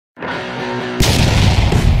Howdy,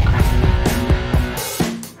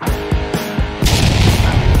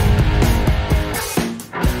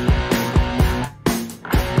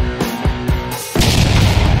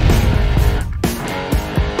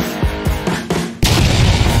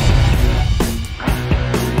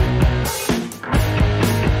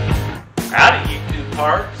 YouTube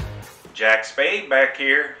parts. Jack Spade back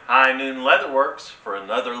here, High Noon Leatherworks, for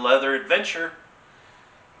another leather adventure.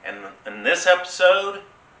 And in this episode,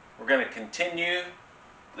 we're going to continue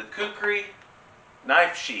the Kukri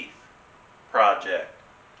knife sheath project.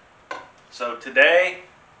 So today,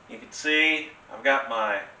 you can see I've got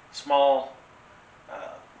my small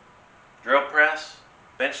drill press,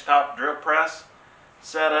 benchtop drill press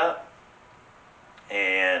set up,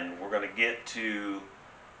 and we're going to get to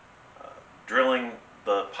drilling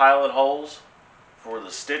the pilot holes for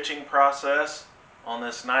the stitching process on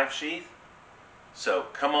this knife sheath. So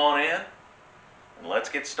come on in and let's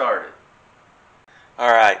get started.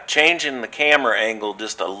 Alright, changing the camera angle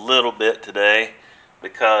just a little bit today,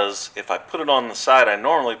 because if I put it on the side I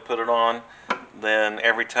normally put it on, then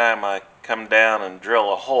every time I come down and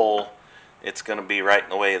drill a hole, it's going to be right in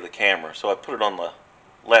the way of the camera. So I put it on the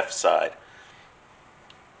left side.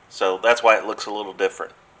 So that's why it looks a little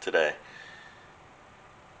different today.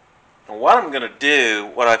 And what I'm going to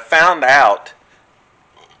do, what I found out,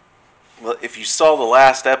 if you saw the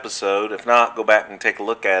last episode, if not, go back and take a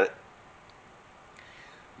look at it.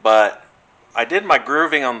 But I did my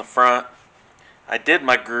grooving on the front, I did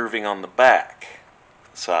my grooving on the back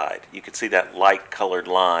side. You can see that light colored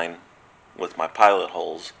line with my pilot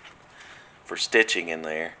holes for stitching in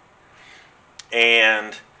there.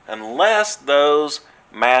 And unless those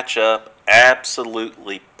match up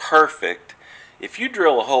absolutely perfect, if you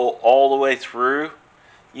drill a hole all the way through,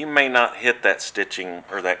 you may not hit that stitching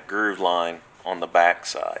or that groove line on the back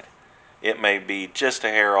side. It may be just a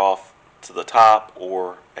hair off to the top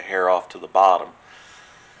or a hair off to the bottom.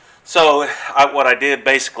 So what I did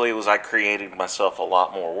basically was I created myself a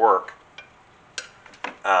lot more work,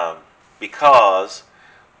 because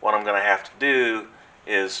what I'm going to have to do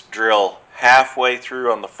is drill halfway through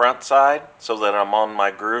on the front side so that I'm on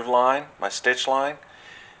my groove line, my stitch line,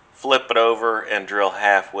 flip it over and drill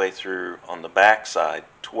halfway through on the back side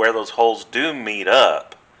to where those holes do meet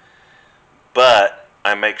up, but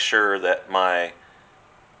I make sure that my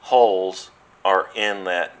holes are in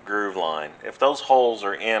that groove line. If those holes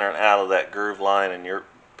are in and out of that groove line and you're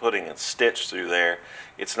putting a stitch through there,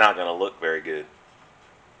 it's not going to look very good.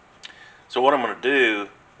 So what I'm going to do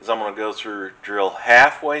is I'm going to go through, drill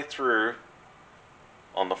halfway through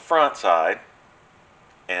on the front side,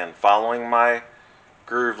 and following my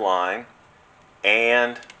groove line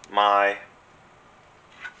and my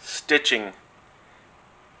stitching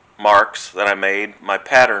marks that I made, my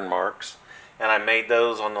pattern marks, and I made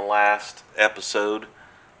those on the last episode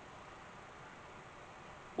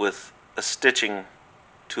with a stitching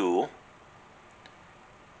tool,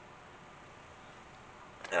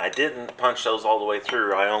 and I didn't punch those all the way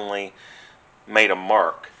through. I only made a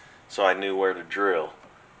mark so I knew where to drill.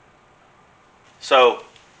 So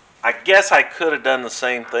I guess I could have done the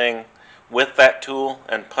same thing with that tool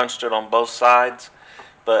and punched it on both sides,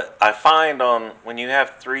 but I find when you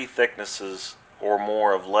have 3 thicknesses or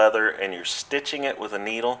more of leather and you're stitching it with a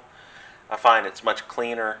needle, I find it's much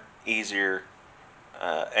cleaner, easier,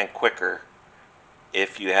 and quicker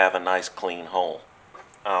if you have a nice clean hole.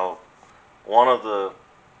 One of the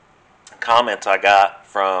comments I got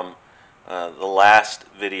from the last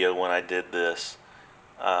video when I did this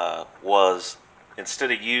was,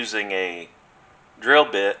 instead of using a drill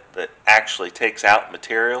bit that actually takes out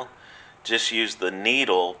material, just use the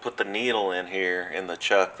needle, put the needle in here in the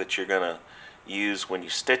chuck that you're going to use when you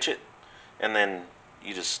stitch it, and then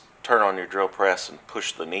you just turn on your drill press and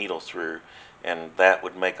push the needle through, and that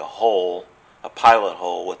would make a hole, a pilot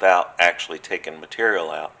hole, without actually taking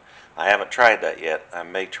material out. I haven't tried that yet. I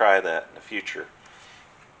may try that in the future,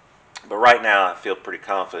 but right now I feel pretty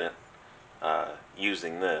confident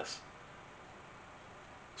using this.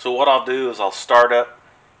 So what I'll do is I'll start up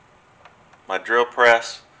my drill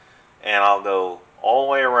press and I'll go all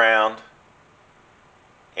the way around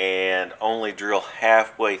and only drill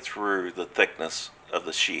halfway through the thickness of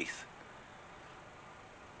the sheath.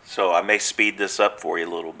 So I may speed this up for you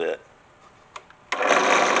a little bit.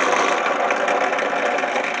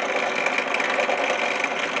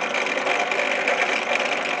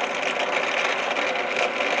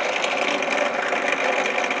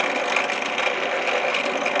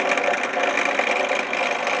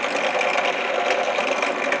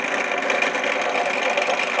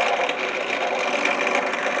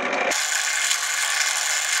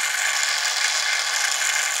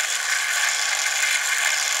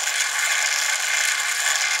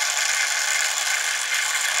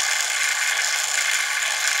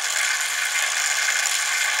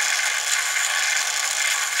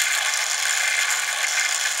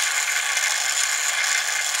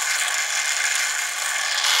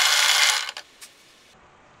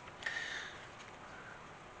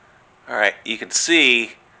 you can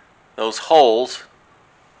see those holes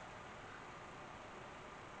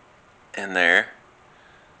in there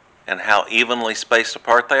and how evenly spaced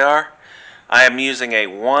apart they are. I am using a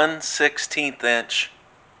 1/16 inch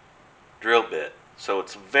drill bit, so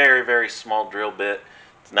it's a very, very small drill bit.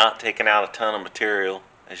 It's not taking out a ton of material,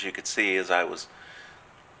 as you could see as I was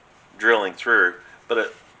drilling through, but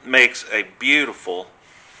it makes a beautiful,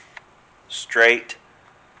 straight,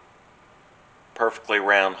 perfectly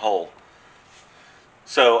round hole.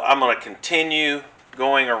 So I'm going to continue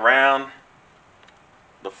going around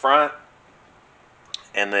the front,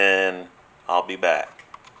 and then I'll be back.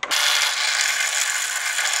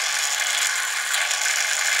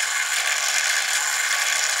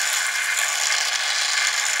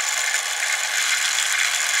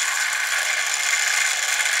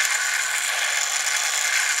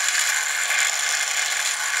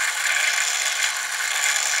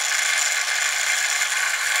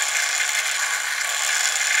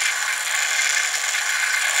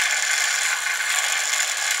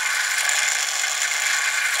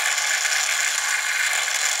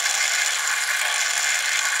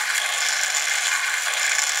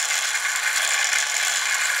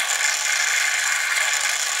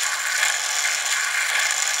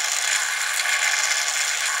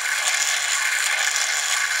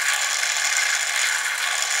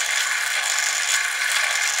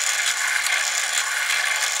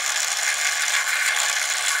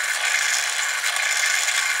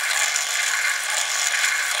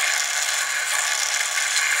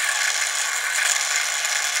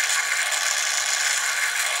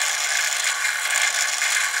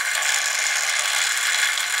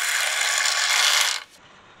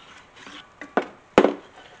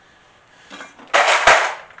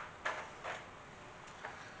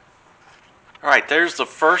 Alright, there's the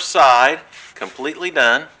first side completely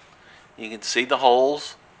done. You can see the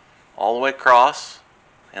holes all the way across,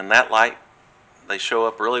 and that light, they show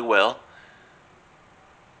up really well.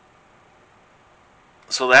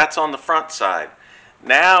 So that's on the front side.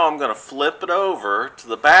 Now I'm going to flip it over to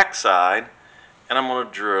the back side, and I'm going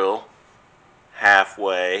to drill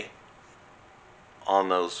halfway on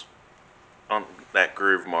that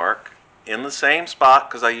groove mark in the same spot,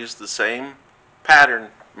 because I used the same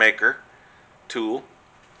pattern maker tool,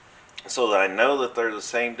 so that I know that they're the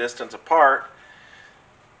same distance apart.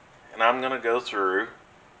 And I'm going to go through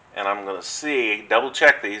and I'm going to double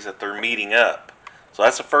check these, that they're meeting up. So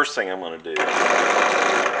that's the first thing I'm going to do.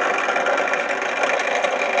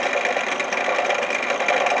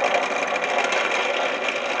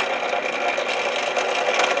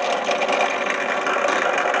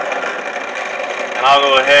 And I'll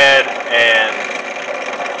go ahead and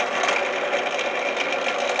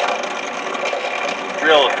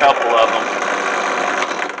drill a couple of them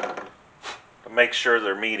to make sure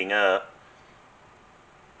they're meeting up.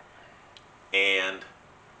 And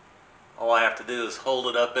all I have to do is hold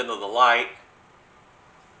it up into the light,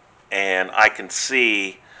 and I can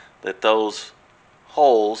see that those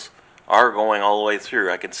holes are going all the way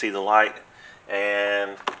through. I can see the light.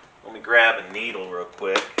 And let me grab a needle real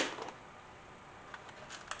quick.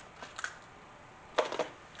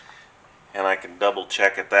 And I can double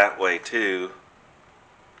check it that way too.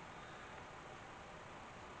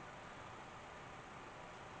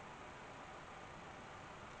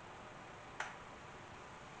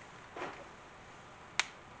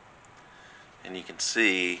 And you can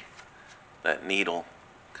see that needle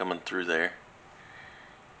coming through there.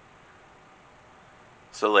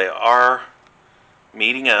 So they are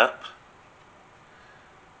meeting up,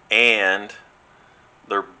 and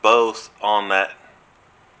they're both on that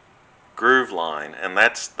groove line, and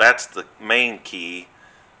that's the main key,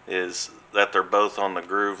 is that they're both on the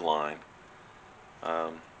groove line.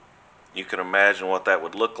 You can imagine what that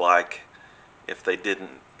would look like if they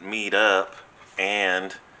didn't meet up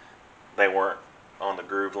and they weren't on the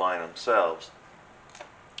groove line themselves.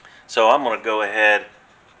 So I'm going to go ahead,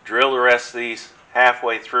 drill the rest of these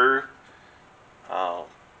halfway through.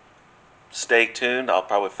 Stay tuned. I'll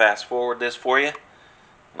probably fast forward this for you,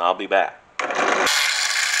 and I'll be back.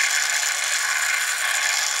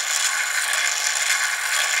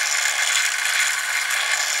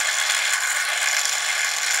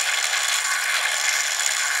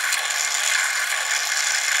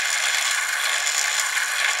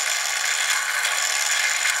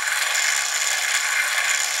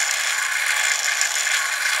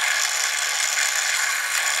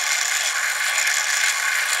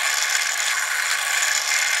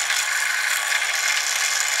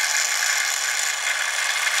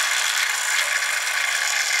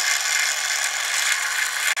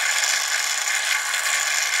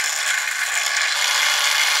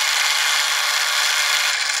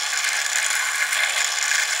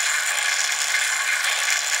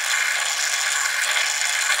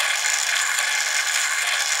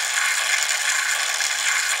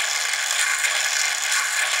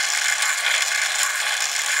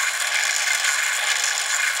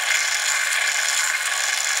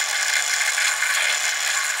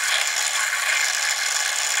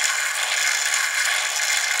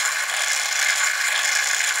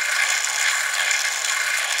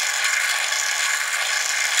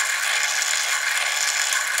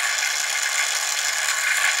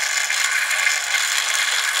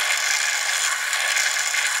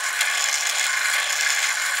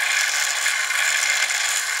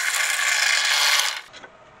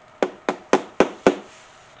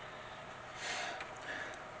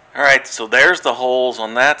 Alright, so there's the holes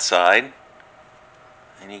on that side,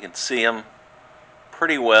 and you can see them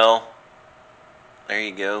pretty well. There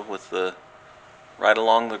you go, with the right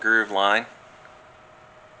along the groove line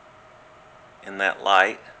in that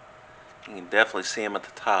light. You can definitely see them at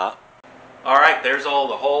the top. Alright, there's all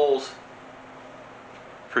the holes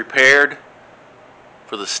prepared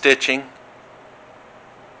for the stitching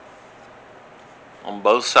on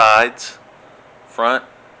both sides, front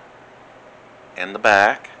and the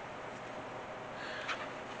back.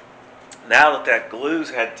 Now that that glue's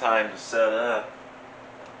had time to set up,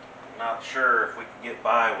 I'm not sure if we can get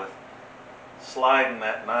by with sliding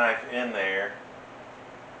that knife in there.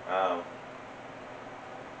 I'd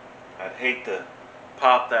hate to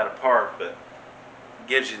pop that apart, but it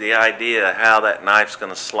gives you the idea how that knife's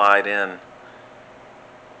going to slide in.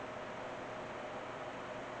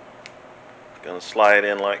 It's going to slide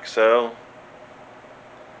in like so.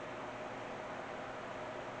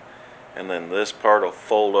 And then this part will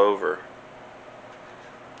fold over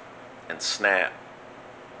and snap.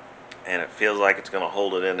 And it feels like it's going to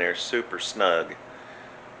hold it in there super snug.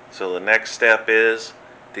 So the next step is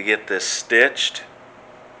to get this stitched.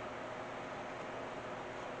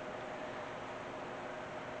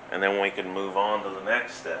 And then we can move on to the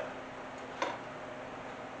next step.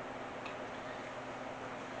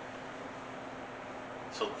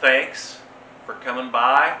 So thanks for coming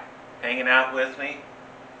by, hanging out with me,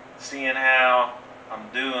 seeing how I'm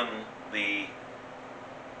doing the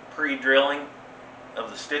pre-drilling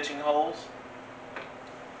of the stitching holes.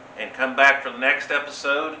 And come back for the next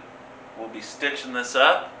episode. We'll be stitching this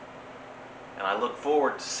up, and I look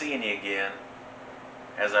forward to seeing you again.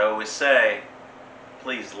 As I always say,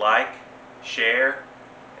 please like, share,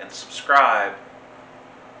 and subscribe,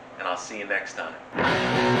 and I'll see you next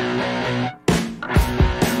time.